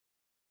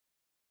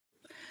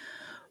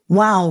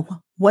Wow,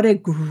 what a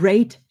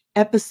great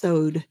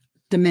episode,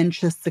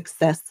 Dementia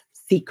Success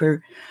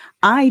Seeker.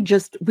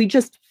 We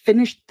just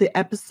finished the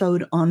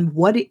episode on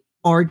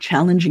are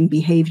challenging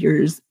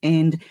behaviors,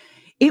 and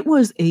it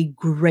was a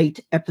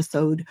great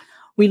episode.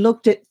 We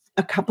looked at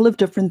a couple of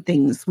different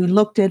things. We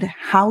looked at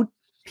how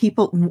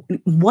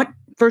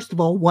first of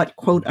all, what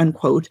quote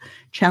unquote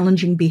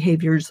challenging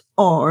behaviors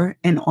are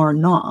and are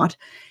not.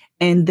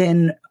 And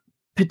then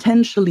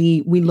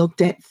potentially we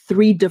looked at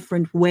three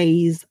different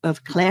ways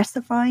of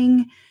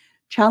classifying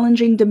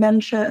challenging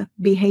dementia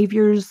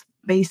behaviors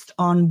based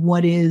on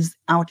what is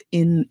out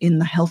in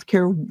the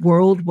healthcare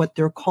world, what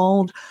they're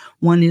called.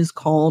 One is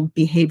called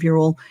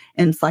behavioral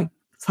and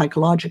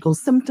psychological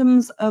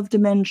symptoms of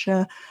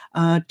dementia.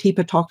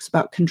 TIPA talks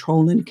about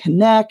control and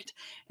connect.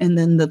 And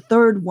then the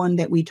third one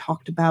that we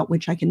talked about,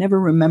 which I can never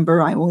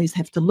remember, I always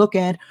have to look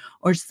at,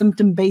 are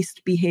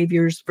symptom-based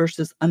behaviors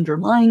versus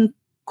underlying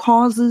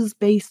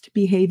causes-based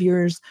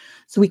behaviors.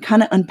 So we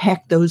kind of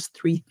unpacked those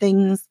three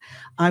things.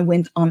 I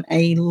went on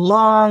a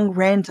long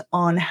rant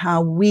on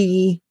how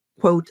we,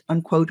 quote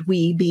unquote,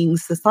 we being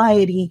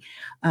society,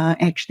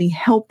 actually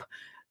help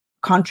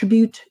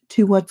contribute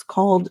to what's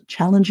called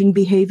challenging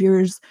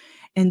behaviors.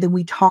 And then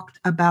we talked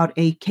about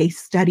a case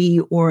study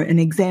or an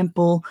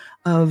example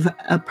of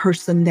a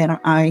person that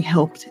I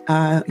helped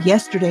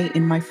yesterday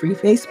in my free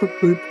Facebook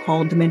group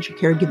called Dementia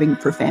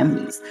Caregiving for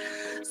Families.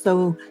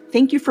 So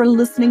thank you for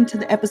listening to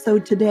the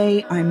episode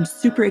today. I'm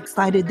super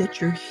excited that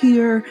you're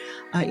here.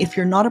 If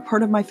you're not a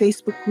part of my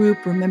Facebook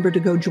group, remember to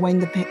go join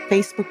the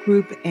Facebook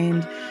group.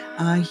 And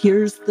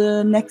here's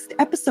the next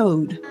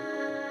episode.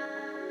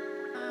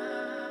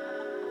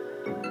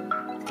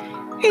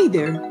 Hey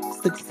there,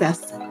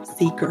 success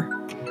seeker.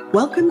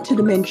 Welcome to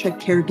Dementia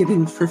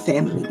Caregiving for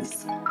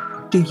Families.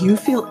 Do you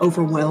feel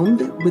overwhelmed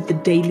with the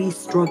daily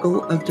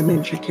struggle of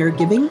dementia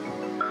caregiving?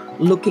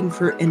 Looking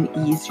for an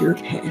easier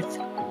path?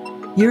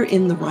 You're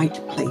in the right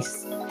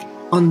place.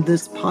 On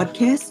this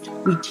podcast,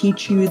 we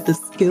teach you the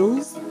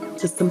skills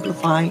to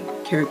simplify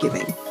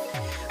caregiving.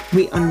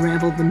 We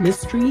unravel the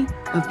mystery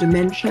of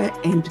dementia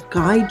and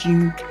guide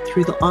you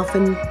through the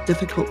often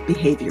difficult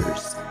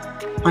behaviors.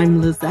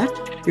 I'm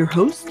Lizette, your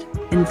host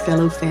and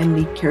fellow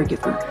family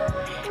caregiver.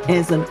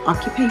 As an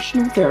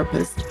occupational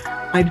therapist,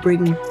 I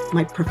bring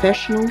my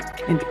professional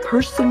and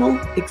personal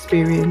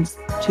experience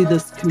to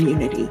this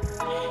community.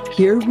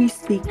 Here we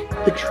speak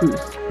the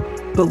truth,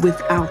 but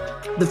without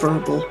the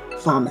verbal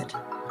vomit.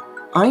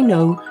 I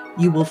know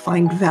you will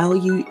find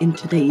value in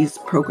today's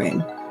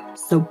program,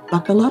 so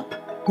buckle up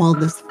while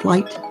this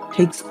flight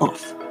takes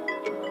off.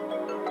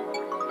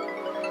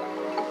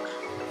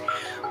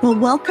 Well,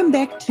 welcome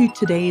back to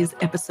today's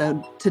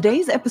episode.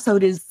 Today's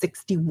episode is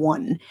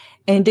 61,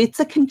 and it's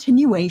a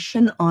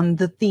continuation on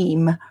the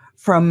theme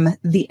from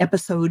the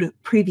episode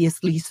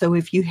previously. So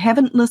if you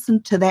haven't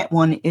listened to that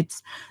one,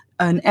 it's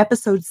an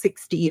episode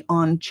 60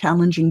 on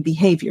challenging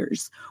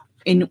behaviors,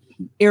 in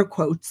air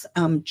quotes,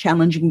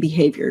 challenging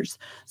behaviors.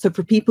 So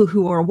for people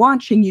who are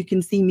watching, you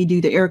can see me do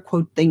the air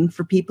quote thing.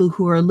 For people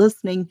who are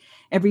listening,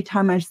 every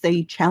time I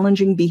say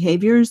challenging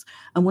behaviors,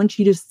 I want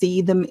you to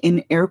see them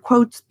in air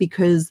quotes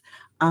because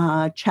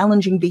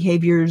challenging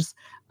behaviors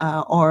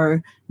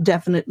are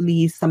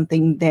definitely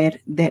something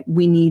that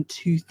we need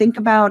to think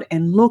about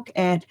and look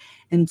at.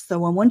 And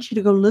so I want you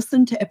to go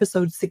listen to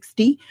episode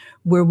 60,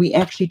 where we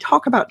actually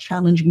talk about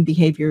challenging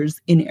behaviors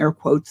in air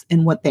quotes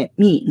and what that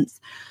means.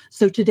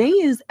 So today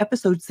is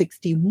episode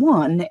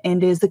 61,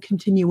 and as a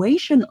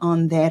continuation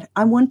on that,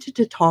 I wanted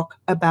to talk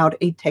about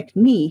a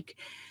technique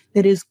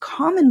that is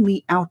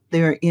commonly out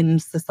there in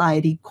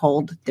society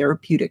called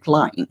therapeutic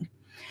lying.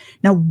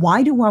 Now,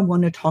 why do I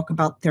want to talk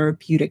about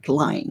therapeutic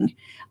lying?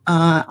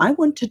 I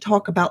want to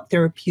talk about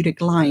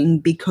therapeutic lying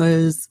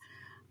because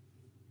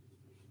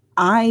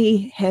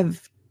I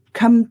have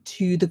come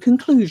to the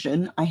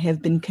conclusion, I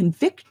have been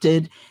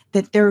convicted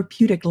that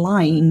therapeutic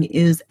lying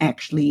is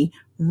actually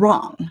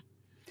wrong.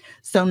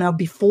 So now,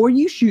 before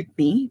you shoot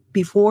me,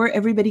 before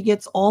everybody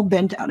gets all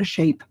bent out of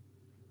shape,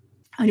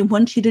 I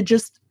want you to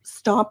just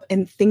stop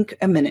and think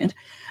a minute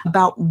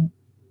about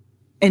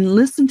and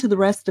listen to the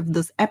rest of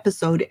this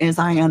episode as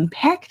I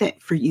unpack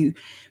that for you,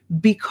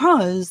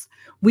 because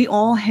we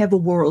all have a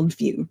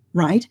worldview,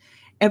 right?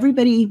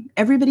 Everybody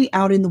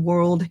out in the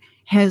world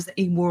has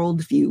a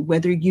worldview,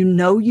 whether you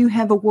know you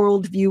have a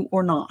worldview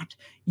or not.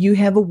 You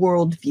have a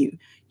worldview.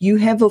 You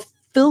have a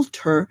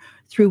filter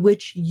through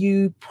which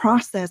you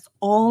process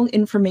all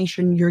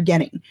information you're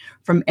getting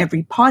from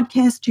every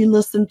podcast you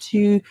listen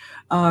to,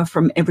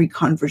 from every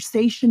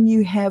conversation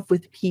you have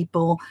with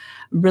people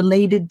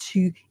related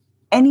to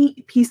any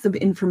piece of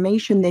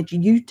information that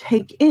you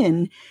take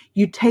in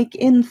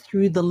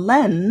through the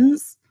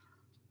lens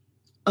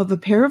of a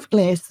pair of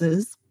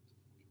glasses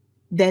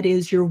that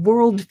is your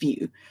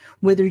worldview.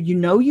 Whether you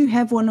know you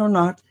have one or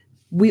not,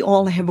 we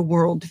all have a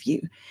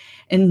worldview.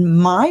 And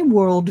my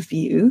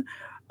worldview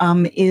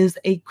is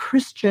a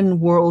Christian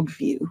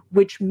worldview,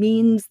 which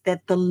means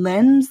that the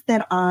lens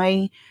that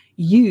I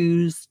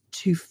use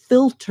to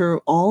filter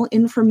all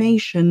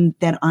information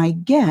that I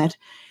get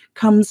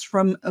comes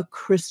from a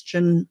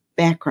Christian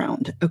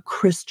background, a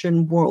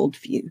Christian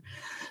worldview.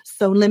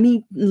 So let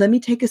me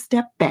take a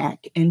step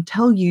back and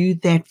tell you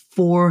that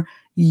for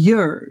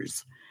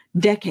years,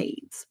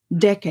 decades,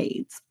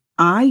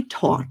 I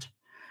taught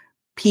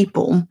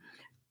people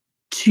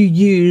to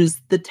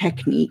use the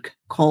technique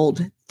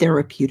called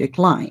therapeutic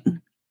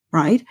lying,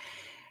 right?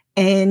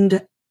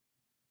 And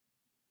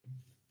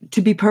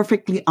to be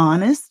perfectly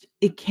honest,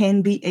 it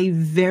can be a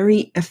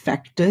very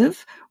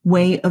effective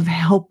way of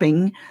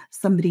helping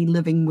somebody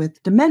living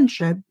with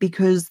dementia,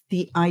 because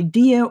the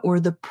idea or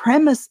the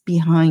premise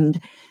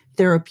behind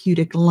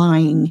therapeutic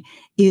lying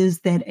is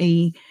that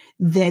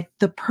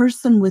the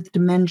person with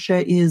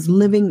dementia is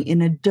living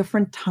in a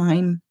different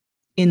time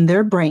in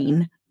their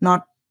brain,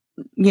 not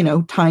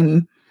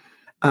time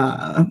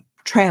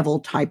travel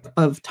type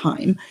of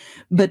time,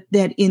 but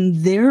that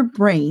in their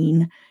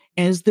brain,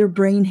 as their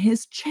brain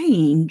has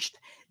changed,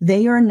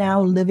 they are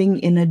now living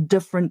in a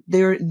different,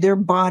 their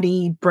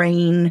body,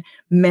 brain,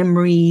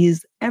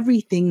 memories,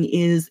 everything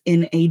is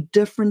in a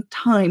different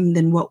time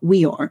than what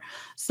we are.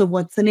 So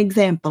what's an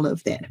example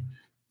of that?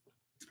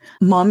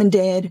 Mom and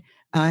dad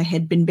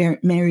had been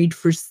married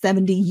for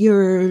 70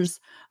 years.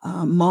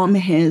 Mom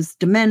has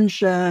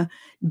dementia.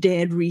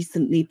 Dad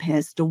recently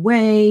passed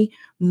away.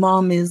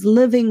 Mom is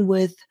living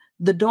with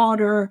the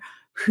daughter,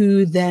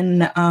 who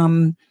then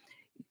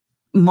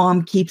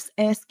mom keeps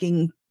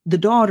asking the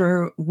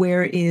daughter,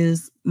 where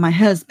is my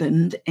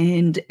husband?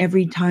 And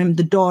every time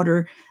the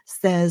daughter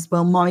says,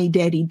 well, mommy,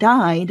 daddy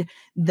died,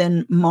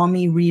 then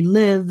mommy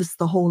relives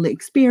the whole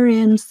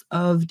experience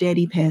of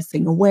daddy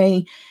passing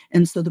away.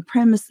 And so the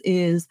premise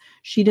is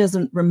she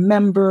doesn't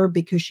remember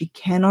because she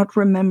cannot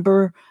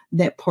remember.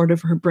 That part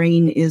of her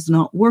brain is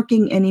not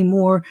working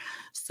anymore.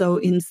 So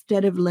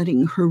instead of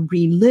letting her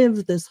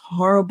relive this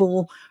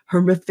horrible,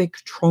 horrific,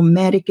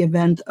 traumatic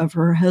event of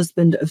her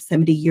husband of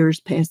 70 years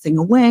passing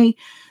away,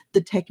 the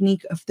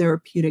technique of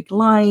therapeutic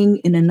lying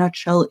in a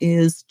nutshell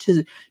is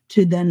to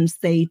then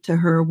say to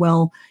her,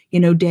 well,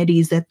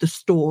 daddy's at the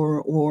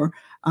store, or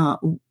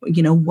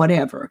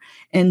whatever.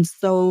 And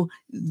so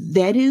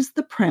that is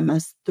the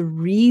premise. The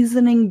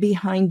reasoning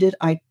behind it,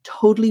 I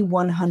totally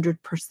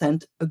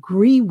 100%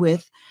 agree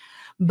with,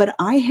 but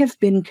I have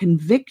been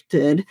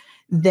convicted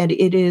that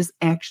it is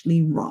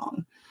actually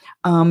wrong.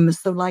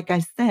 So like I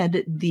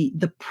said,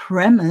 the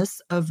premise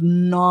of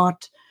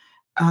not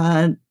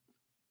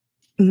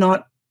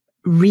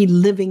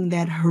reliving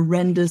that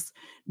horrendous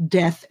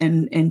death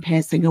and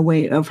passing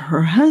away of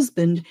her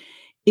husband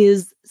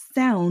is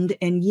sound.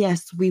 And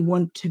yes, we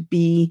want to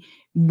be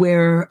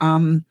where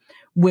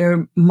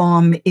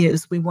mom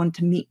is. We want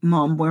to meet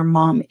mom where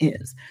mom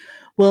is.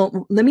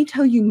 Well, let me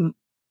tell you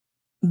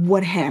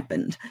what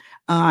happened.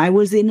 I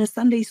was in a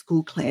Sunday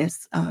school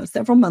class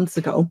several months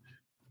ago.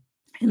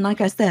 And like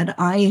I said,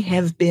 I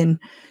have been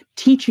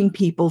teaching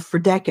people for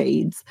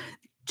decades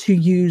to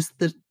use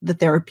the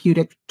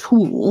therapeutic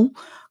tool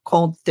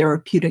called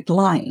therapeutic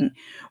lying.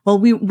 Well,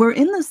 we were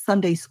in the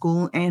Sunday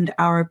school, and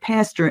our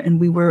pastor, and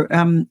we were,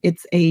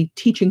 it's a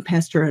teaching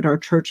pastor at our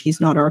church. He's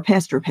not our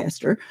pastor.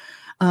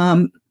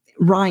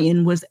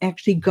 Ryan was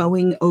actually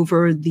going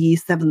over the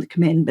seventh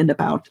commandment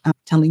about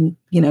telling,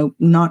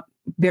 not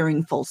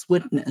bearing false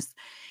witness.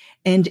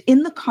 And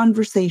in the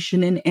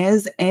conversation, and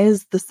as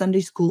the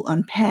Sunday school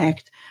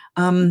unpacked,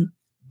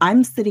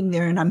 I'm sitting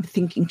there and I'm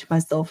thinking to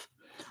myself,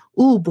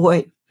 oh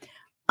boy,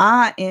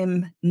 I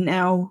am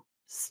now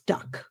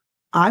stuck.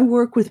 I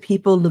work with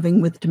people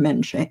living with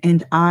dementia,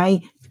 and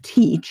I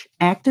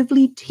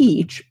actively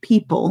teach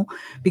people,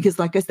 because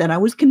like I said, I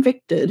was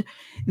convicted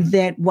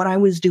that what I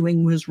was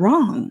doing was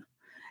wrong,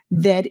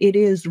 that it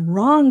is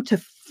wrong to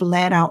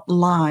flat out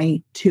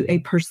lie to a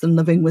person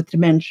living with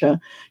dementia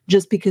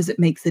just because it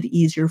makes it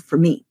easier for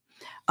me.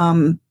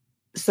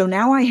 So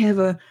now I have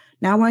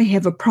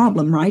a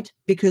problem, right?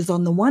 Because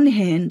on the one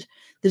hand,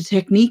 the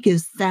technique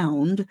is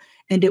sound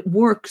and it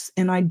works,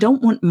 and I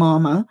don't want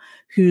mama,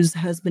 whose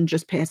husband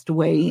just passed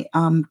away,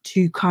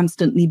 to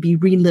constantly be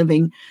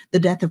reliving the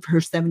death of her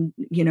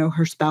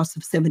spouse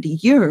of 70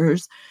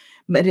 years.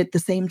 But at the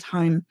same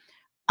time,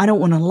 I don't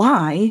want to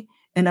lie,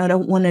 and I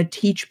don't want to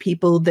teach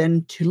people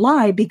then to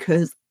lie,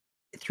 because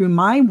through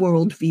my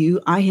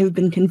worldview, I have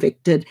been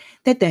convicted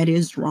that that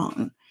is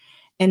wrong.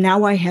 And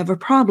now I have a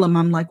problem.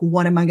 I'm like,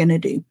 what am I going to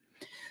do?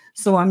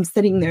 So I'm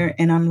sitting there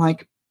and I'm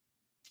like,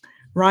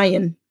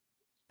 Ryan,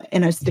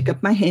 and I stick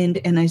up my hand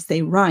and I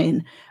say,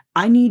 Ryan,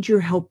 I need your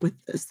help with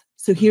this.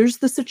 So here's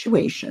the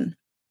situation.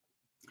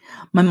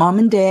 My mom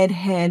and dad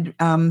had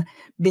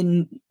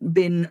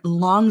been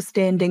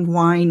longstanding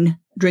wine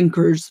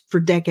drinkers for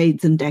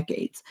decades and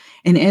decades.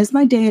 And as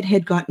my dad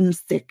had gotten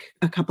sick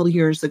a couple of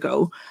years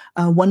ago,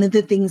 one of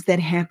the things that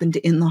happened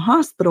in the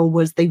hospital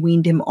was they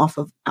weaned him off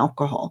of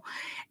alcohol.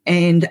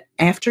 And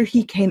after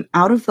he came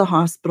out of the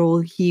hospital,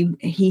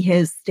 he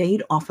has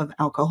stayed off of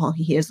alcohol.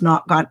 He has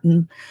not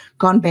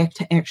gone back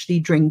to actually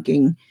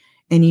drinking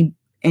any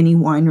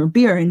wine or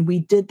beer. And we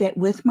did that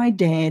with my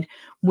dad,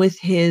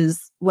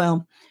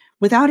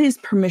 without his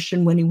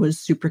permission when he was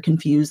super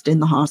confused in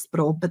the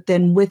hospital, but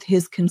then with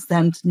his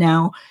consent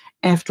now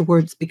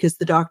afterwards, because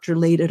the doctor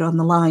laid it on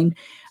the line,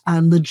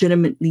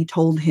 legitimately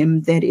told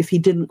him that if he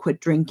didn't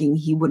quit drinking,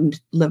 he wouldn't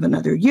live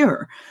another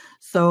year.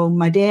 So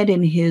my dad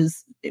and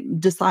his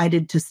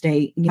decided to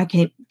stay. I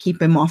can't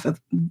keep him off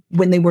of,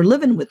 when they were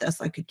living with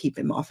us, I could keep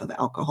him off of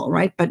alcohol,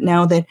 right? But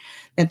now that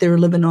they're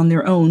living on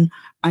their own,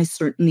 I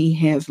certainly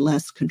have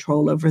less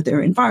control over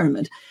their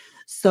environment.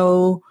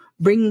 So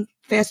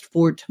fast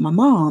forward to my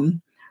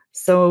mom.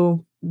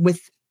 So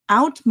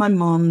without my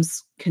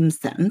mom's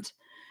consent,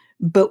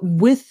 but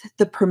with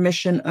the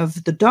permission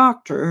of the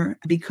doctor,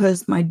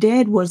 because my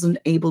dad wasn't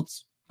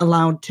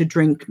allowed to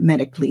drink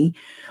medically,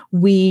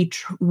 we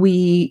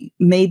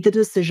made the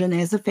decision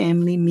as a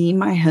family, me,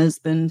 my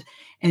husband,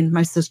 and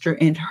my sister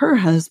and her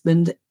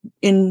husband,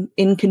 in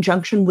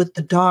conjunction with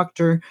the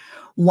doctor,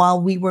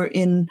 while they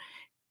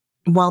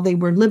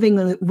were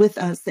living with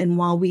us and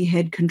while we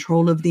had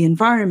control of the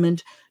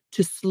environment,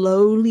 to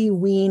slowly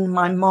wean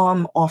my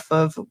mom off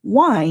of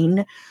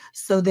wine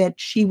so that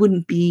she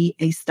wouldn't be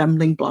a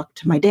stumbling block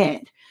to my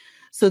dad.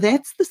 So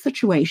that's the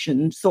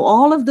situation. So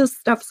all of this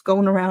stuff's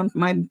going around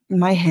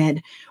my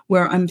head,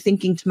 where I'm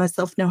thinking to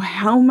myself, now,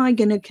 how am I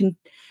going to,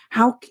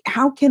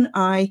 how can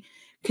I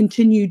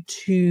continue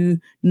to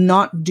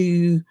not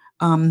do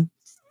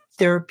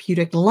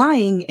therapeutic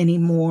lying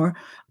anymore,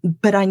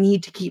 but I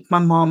need to keep my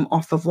mom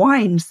off of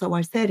wine? So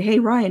I said, hey,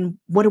 Ryan,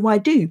 what do I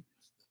do?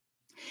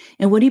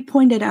 And what he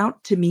pointed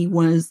out to me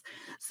was,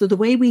 so the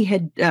way we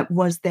had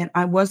was that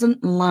I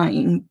wasn't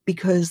lying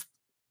because,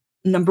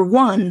 number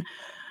one,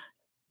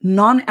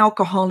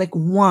 non-alcoholic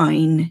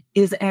wine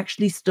is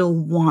actually still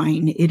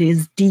wine. It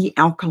is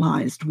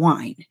de-alkalized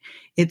wine.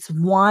 It's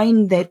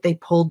wine that they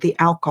pulled the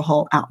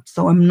alcohol out.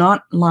 So I'm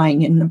not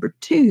lying. And number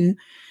two,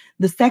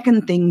 the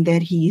second thing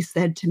that he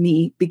said to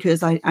me,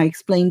 because I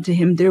explained to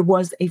him there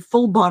was a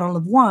full bottle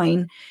of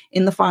wine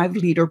in the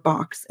 5-liter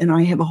box. And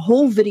I have a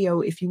whole video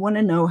if you want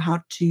to know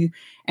how to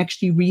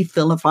actually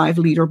refill a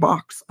 5-liter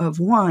box of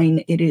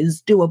wine. It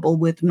is doable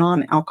with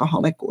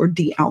non-alcoholic or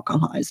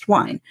de-alkalized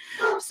wine.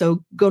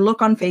 So go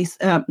look on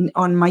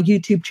on my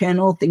YouTube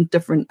channel,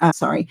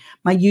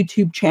 my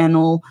YouTube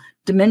channel,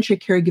 Dementia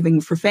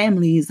Caregiving for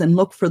Families, and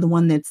look for the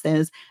one that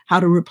says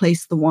how to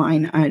replace the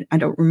wine. I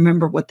don't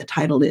remember what the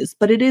title is,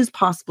 but it is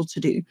possible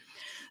to do.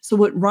 So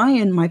what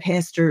Ryan, my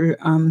pastor,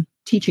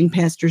 teaching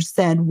pastor,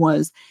 said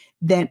was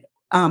that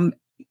you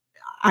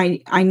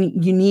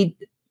need,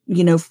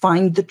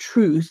 find the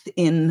truth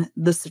in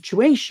the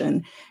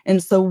situation.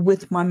 And so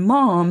with my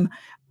mom,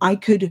 I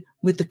could,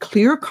 with a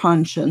clear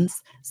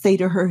conscience, say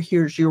to her,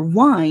 here's your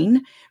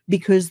wine,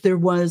 because there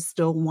was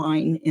still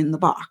wine in the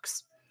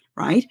box,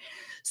 right?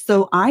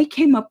 So I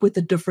came up with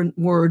a different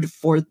word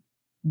for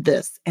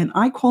this, and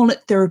I call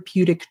it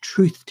therapeutic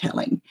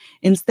truth-telling.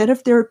 Instead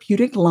of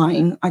therapeutic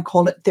lying, I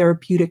call it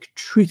therapeutic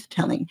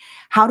truth-telling.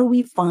 How do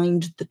we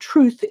find the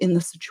truth in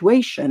the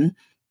situation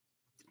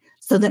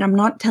so that I'm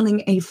not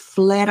telling a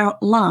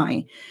flat-out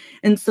lie?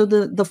 And so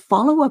the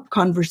follow-up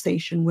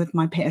conversation with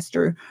my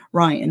pastor,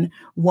 Ryan,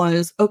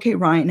 was, okay,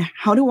 Ryan,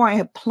 how do I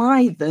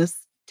apply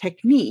this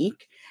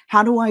technique?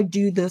 How do I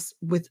do this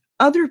with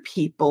other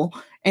people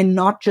and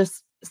not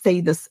just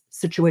say this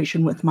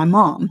situation with my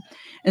mom?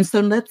 And so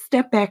let's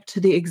step back to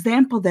the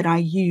example that I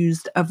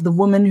used of the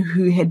woman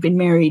who had been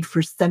married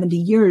for 70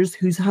 years,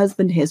 whose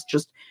husband has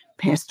just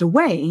passed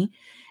away.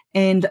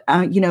 And,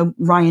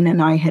 Ryan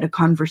and I had a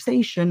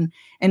conversation,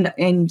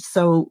 and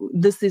so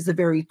this is a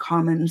very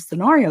common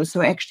scenario.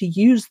 So I actually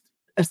used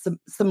a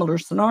similar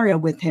scenario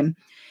with him.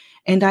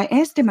 And I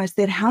asked him, I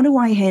said, how do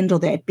I handle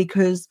that?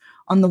 Because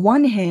on the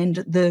one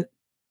hand, the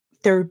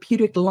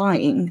therapeutic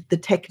lying, the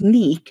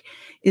technique,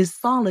 is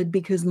solid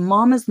because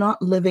mom is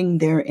not living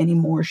there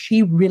anymore.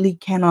 She really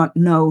cannot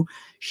know.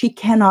 She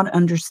cannot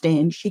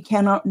understand. She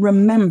cannot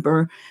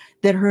remember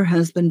that her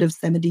husband of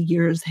 70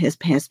 years has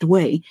passed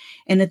away.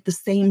 And at the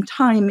same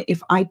time,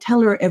 if I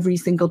tell her every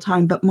single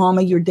time, but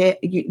mama, your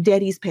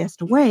daddy's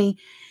passed away,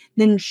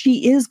 then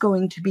she is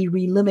going to be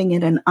reliving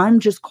it. And I'm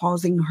just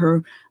causing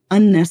her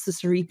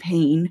unnecessary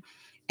pain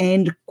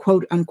and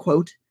quote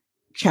unquote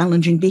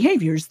challenging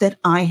behaviors that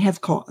I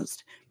have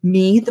caused.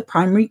 Me, the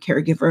primary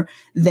caregiver,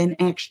 then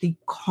actually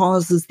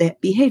causes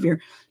that behavior.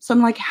 So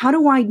I'm like, how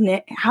do I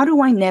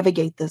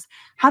navigate this?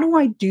 How do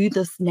I do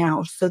this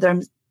now so that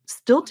I'm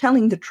still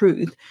telling the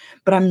truth,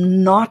 but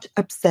I'm not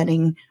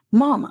upsetting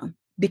mama?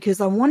 Because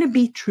I want to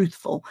be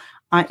truthful.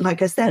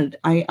 Like I said,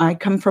 I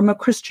come from a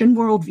Christian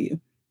worldview.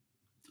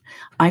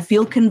 I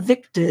feel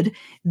convicted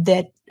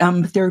that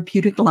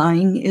therapeutic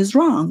lying is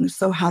wrong.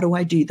 So how do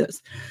I do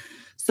this?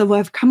 So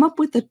I've come up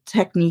with a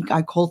technique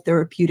I call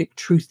therapeutic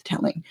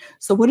truth-telling.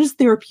 So what does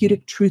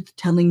therapeutic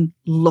truth-telling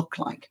look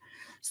like?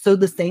 So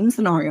the same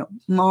scenario,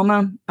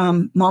 mama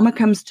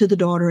comes to the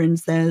daughter and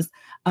says,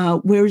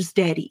 where's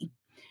daddy?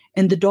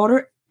 And the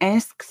daughter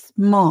asks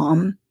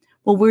mom,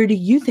 well, where do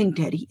you think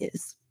daddy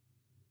is?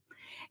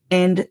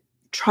 And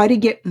try to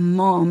get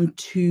mom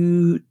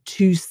to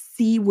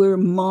see where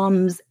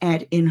mom's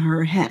at in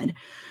her head.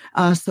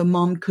 So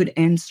mom could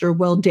answer,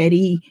 well,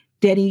 daddy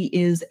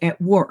is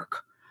at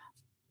work.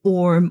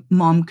 Or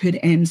mom could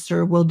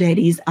answer, well,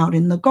 daddy's out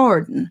in the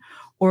garden.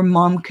 Or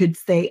mom could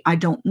say, I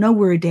don't know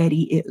where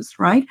daddy is,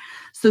 right?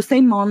 So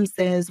say mom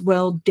says,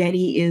 well,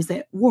 daddy is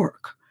at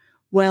work.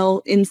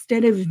 Well,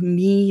 instead of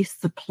me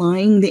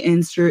supplying the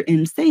answer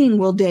and saying,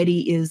 well,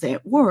 daddy is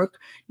at work,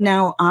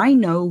 now I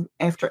know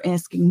after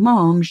asking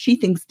mom, she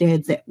thinks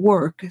dad's at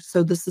work.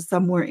 So this is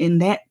somewhere in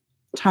that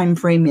time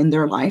frame in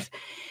their life.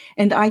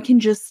 And I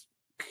can just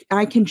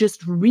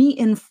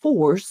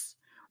reinforce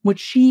what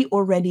she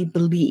already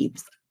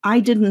believes. I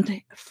didn't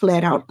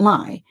flat out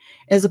lie,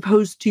 as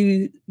opposed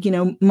to,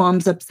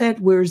 mom's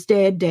upset, where's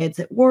dad? Dad's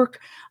at work.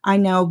 I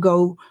now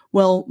go,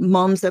 well,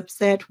 mom's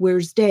upset,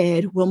 where's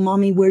dad? Well,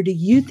 mommy, where do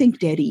you think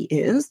daddy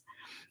is?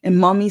 And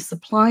mommy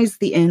supplies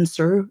the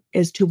answer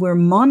as to where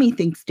mommy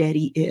thinks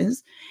daddy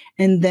is.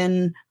 And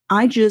then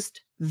I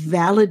just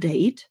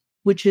validate,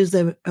 which is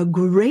a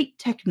great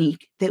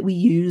technique that we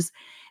use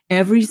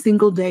every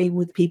single day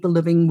with people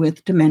living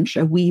with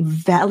dementia. We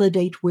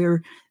validate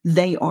where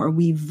they are.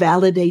 We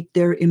validate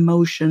their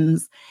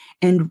emotions,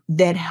 and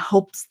that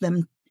helps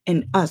them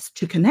and us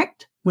to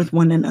connect with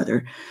one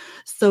another.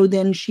 So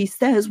then she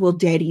says, well,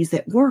 daddy's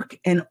at work.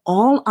 And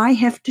all I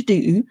have to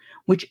do,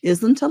 which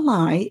isn't a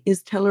lie,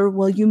 is tell her,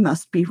 well, you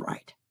must be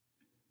right.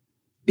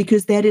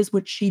 Because that is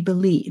what she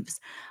believes.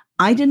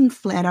 I didn't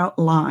flat out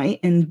lie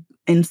and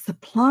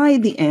supply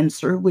the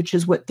answer, which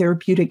is what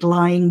therapeutic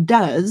lying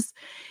does.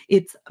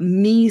 It's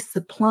me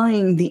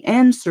supplying the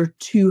answer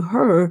to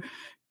her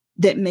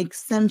that makes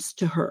sense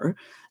to her.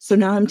 So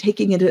now I'm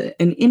taking it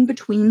an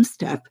in-between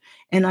step,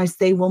 and I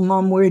say, well,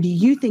 mom, where do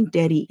you think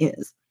daddy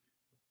is?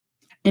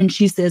 And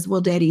she says,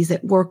 well, daddy's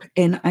at work.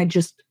 And I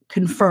just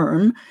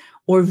confirm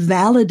or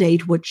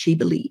validate what she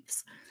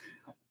believes.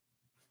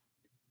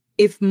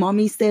 If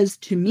mommy says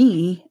to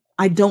me,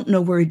 I don't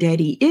know where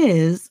daddy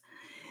is,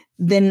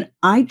 then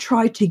I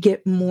try to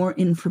get more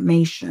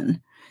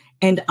information.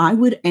 And I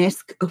would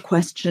ask a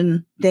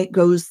question that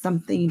goes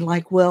something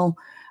like, well,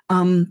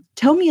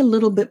 tell me a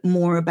little bit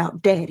more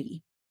about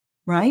daddy,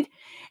 right?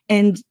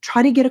 And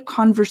try to get a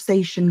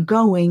conversation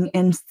going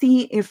and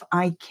see if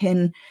I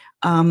can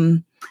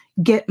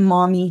get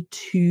mommy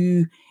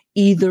to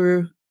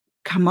either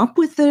come up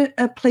with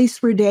a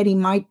place where daddy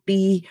might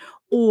be,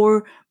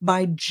 or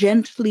by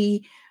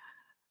gently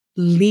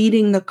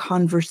leading the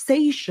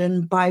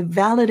conversation by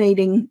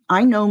validating,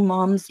 I know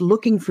mom's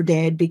looking for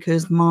dad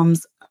because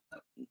mom's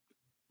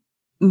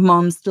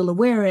still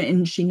aware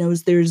and she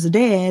knows there's a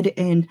dad,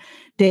 and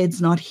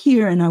dad's not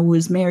here, and I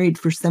was married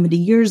for 70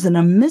 years and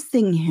I'm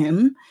missing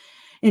him.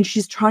 And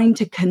she's trying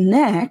to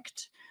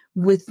connect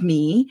with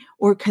me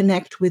or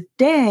connect with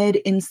dad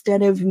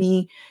instead of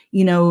me,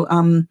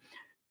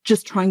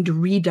 just trying to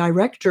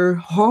redirect her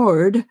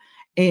hard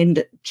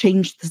and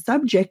change the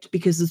subject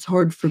because it's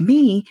hard for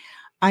me.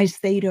 I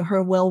say to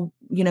her, well,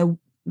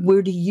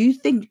 where do you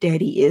think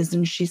daddy is?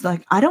 And she's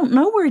like, I don't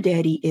know where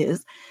daddy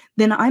is.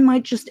 Then I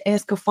might just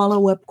ask a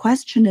follow-up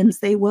question and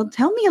say, well,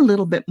 tell me a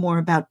little bit more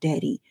about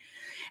daddy,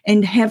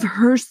 and have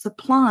her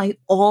supply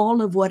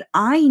all of what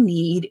I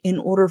need in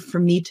order for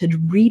me to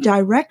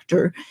redirect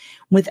her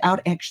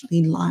without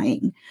actually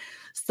lying.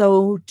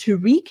 So to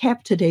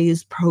recap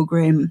today's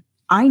program,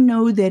 I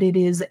know that it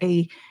is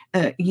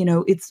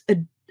it's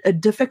a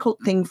difficult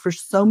thing for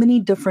so many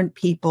different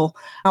people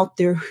out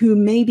there who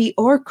maybe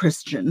are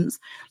Christians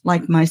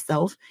like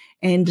myself,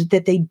 and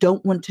that they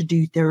don't want to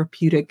do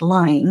therapeutic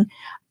lying.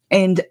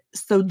 And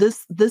so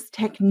this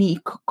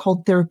technique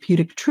called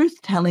therapeutic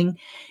truth-telling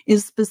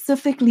is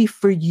specifically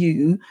for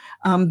you.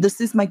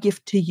 This is my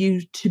gift to you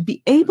to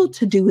be able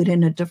to do it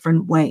in a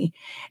different way.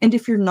 And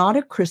if you're not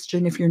a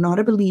Christian, if you're not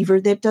a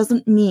believer, that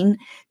doesn't mean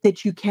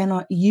that you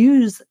cannot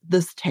use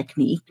this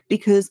technique,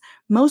 because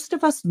most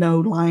of us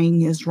know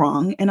lying is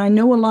wrong. And I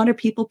know a lot of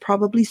people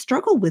probably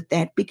struggle with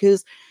that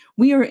because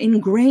we are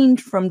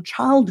ingrained from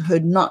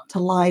childhood not to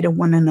lie to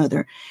one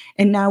another.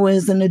 And now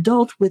as an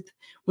adult with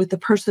the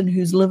person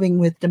who's living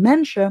with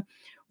dementia,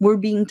 we're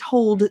being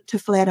told to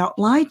flat out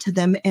lie to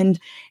them. And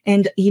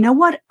you know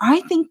what?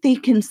 I think they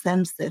can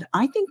sense it.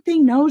 I think they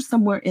know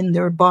somewhere in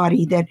their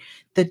body that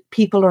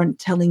people aren't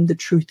telling the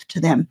truth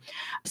to them.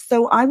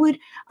 So I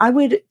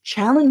would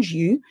challenge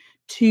you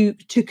to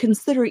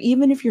consider,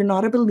 even if you're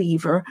not a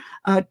believer,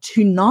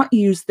 to not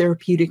use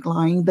therapeutic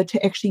lying, but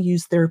to actually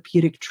use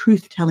therapeutic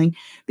truth telling,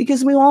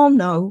 because we all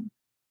know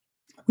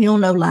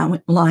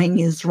lying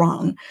is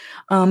wrong.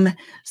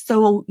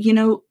 So,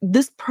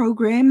 this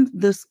program,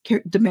 this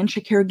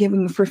dementia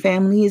caregiving for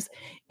families,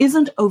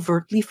 isn't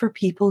overtly for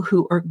people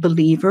who are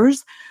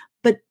believers.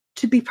 But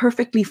to be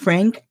perfectly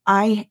frank,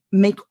 I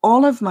make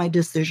all of my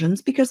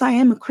decisions, because I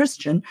am a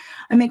Christian,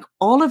 I make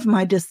all of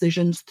my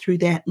decisions through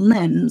that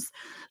lens.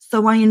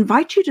 So I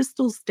invite you to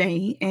still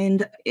stay.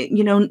 And,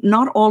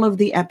 not all of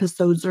the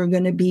episodes are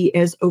going to be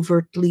as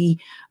overtly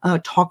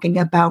talking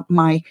about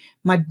my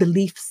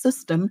belief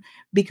system,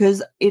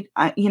 because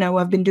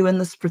I've been doing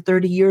this for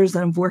 30 years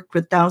and I've worked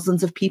with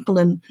thousands of people,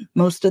 and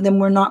most of them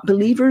were not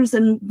believers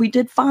and we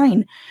did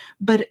fine.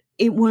 But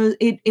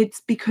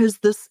it's because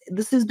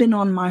this has been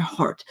on my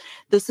heart.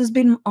 This has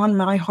been on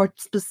my heart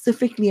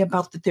specifically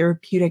about the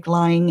therapeutic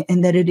lying,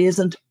 and that it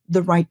isn't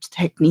the right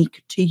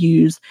technique to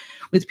use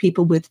with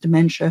people with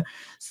dementia.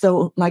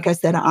 So, like I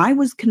said, I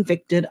was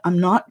convicted. I'm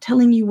not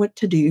telling you what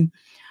to do.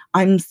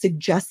 I'm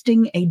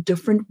suggesting a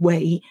different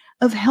way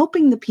of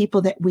helping the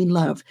people that we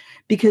love.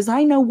 Because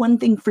I know one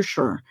thing for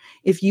sure.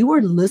 If you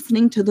are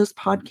listening to this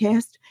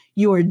podcast,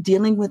 you are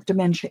dealing with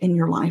dementia in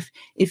your life.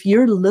 If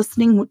you're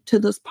listening to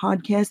this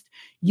podcast,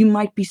 you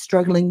might be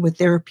struggling with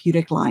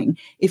therapeutic lying.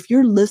 If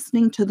you're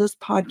listening to this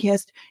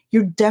podcast,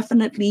 you're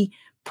definitely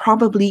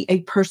probably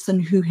a person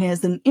who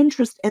has an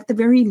interest, at the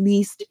very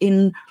least,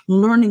 in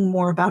learning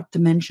more about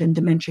dementia and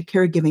dementia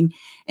caregiving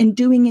and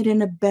doing it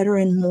in a better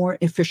and more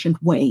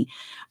efficient way.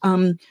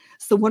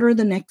 So what are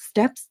the next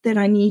steps that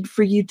I need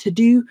for you to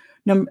do?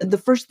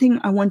 The first thing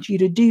I want you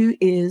to do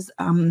is,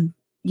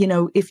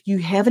 if you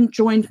haven't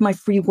joined my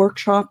free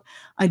workshop,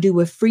 I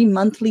do a free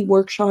monthly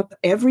workshop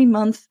every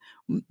month,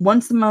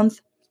 once a month.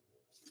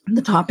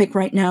 The topic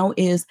right now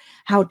is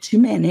how to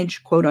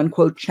manage, quote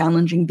unquote,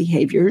 challenging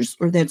behaviors,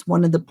 or that's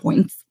one of the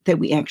points that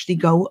we actually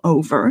go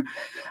over.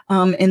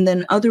 And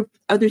then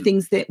other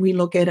things that we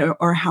look at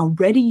are how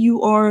ready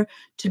you are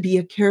to be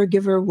a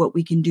caregiver, what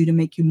we can do to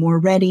make you more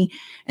ready.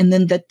 And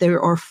then that there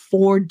are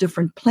 4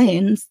 different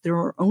plans. There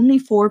are only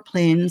 4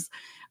 plans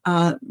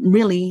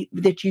really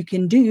that you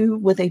can do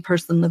with a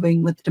person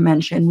living with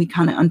dementia. And we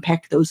kind of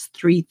unpack those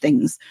 3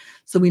 things.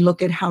 So we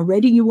look at how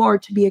ready you are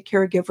to be a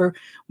caregiver.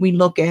 We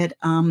look at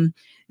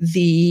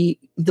the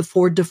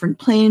 4 different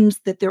plans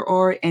that there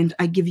are, and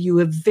I give you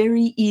a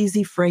very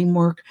easy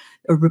framework,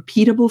 a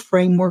repeatable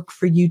framework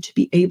for you to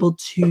be able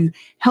to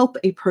help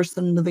a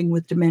person living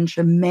with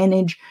dementia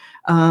manage,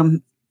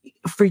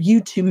 for you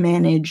to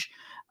manage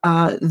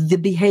the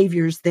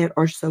behaviors that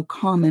are so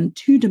common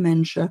to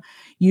dementia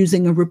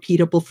using a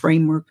repeatable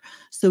framework.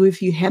 So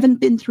if you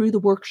haven't been through the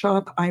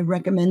workshop, I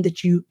recommend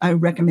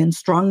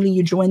strongly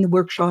you join the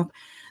workshop.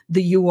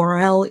 The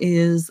URL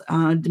is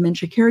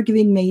Dementia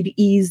Caregiving Made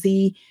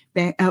Easy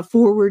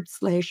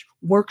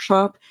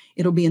 /workshop.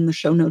 It'll be in the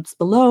show notes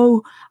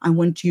below. I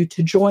want you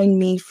to join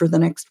me for the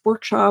next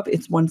workshop.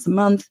 It's once a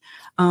month.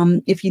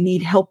 If you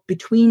need help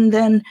between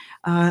then,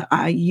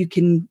 you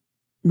can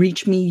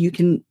reach me. You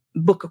can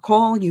book a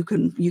call. We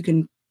can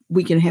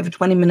have a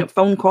 20-minute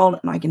phone call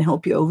and I can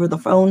help you over the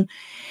phone.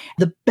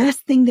 The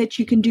best thing that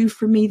you can do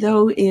for me,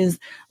 though, is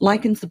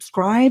like and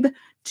subscribe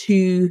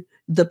to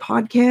the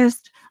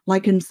podcast,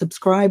 like and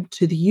subscribe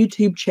to the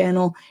YouTube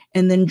channel,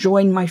 and then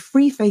join my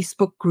free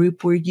Facebook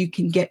group where you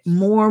can get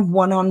more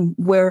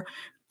where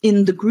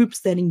in the group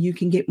setting, you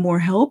can get more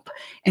help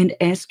and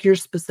ask your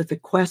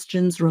specific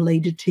questions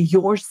related to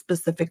your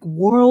specific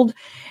world.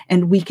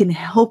 And we can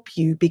help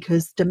you,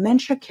 because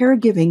dementia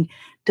caregiving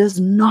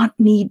does not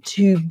need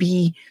to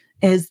be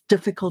as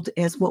difficult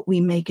as what we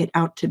make it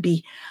out to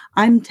be.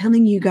 I'm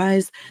telling you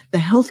guys, the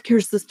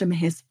healthcare system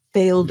has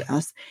failed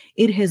us.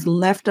 It has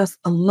left us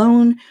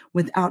alone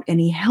without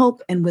any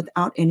help and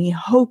without any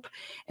hope.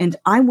 And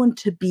I want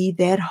to be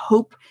that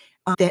hope,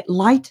 that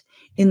light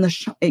in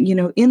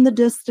the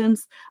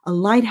distance, a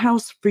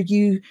lighthouse for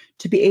you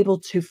to be able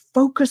to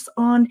focus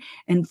on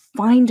and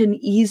find an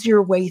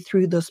easier way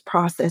through this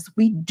process.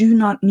 We do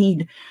not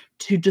need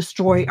to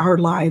destroy our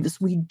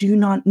lives. We do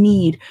not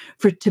need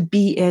for it to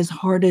be as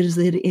hard as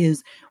it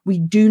is. We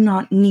do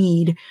not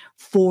need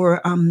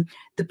for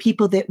the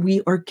people that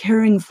we are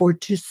caring for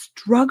to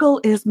struggle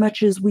as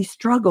much as we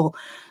struggle.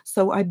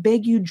 So I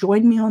beg you,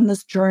 join me on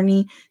this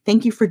journey.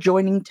 Thank you for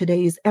joining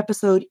today's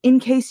episode.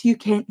 In case you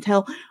can't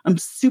tell, I'm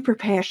super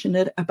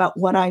passionate about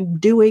what I'm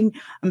doing.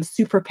 I'm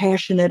super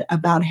passionate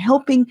about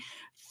helping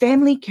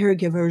family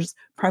caregivers,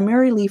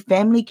 primarily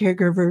family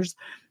caregivers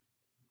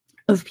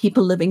of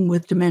people living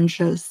with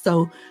dementia.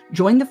 So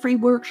join the free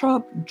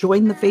workshop,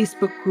 join the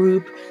Facebook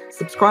group,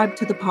 subscribe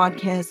to the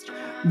podcast,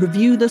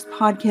 review this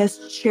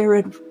podcast, share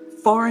it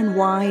far and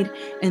wide,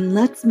 and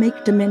let's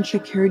make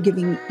dementia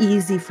caregiving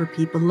easy for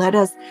people. Let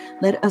us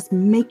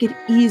make it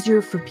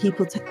easier for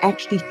people to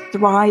actually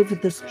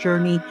thrive this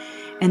journey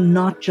and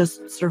not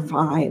just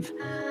survive.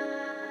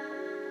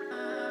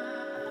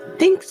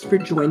 Thanks for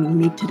joining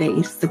me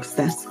today,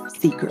 Success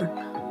Seeker.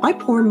 I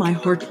pour my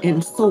heart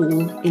and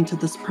soul into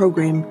this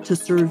program to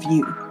serve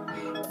you.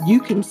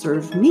 You can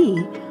serve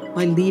me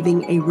by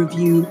leaving a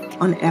review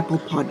on Apple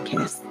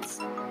Podcasts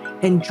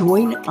and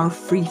join our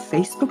free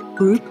Facebook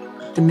group,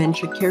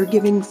 Dementia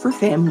Caregiving for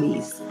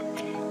Families.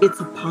 It's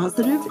a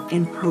positive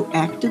and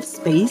proactive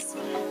space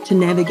to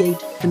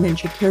navigate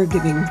dementia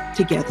caregiving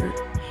together.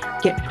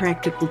 Get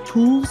practical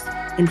tools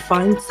and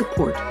find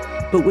support,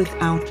 but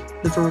without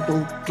the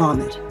verbal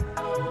vomit.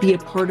 Be a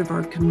part of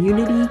our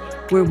community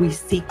where we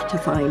seek to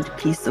find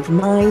peace of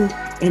mind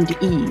and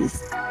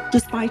ease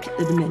despite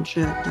the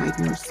dementia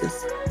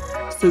diagnosis.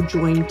 So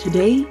join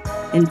today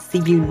and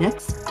see you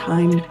next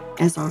time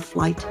as our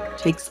flight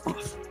takes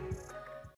off.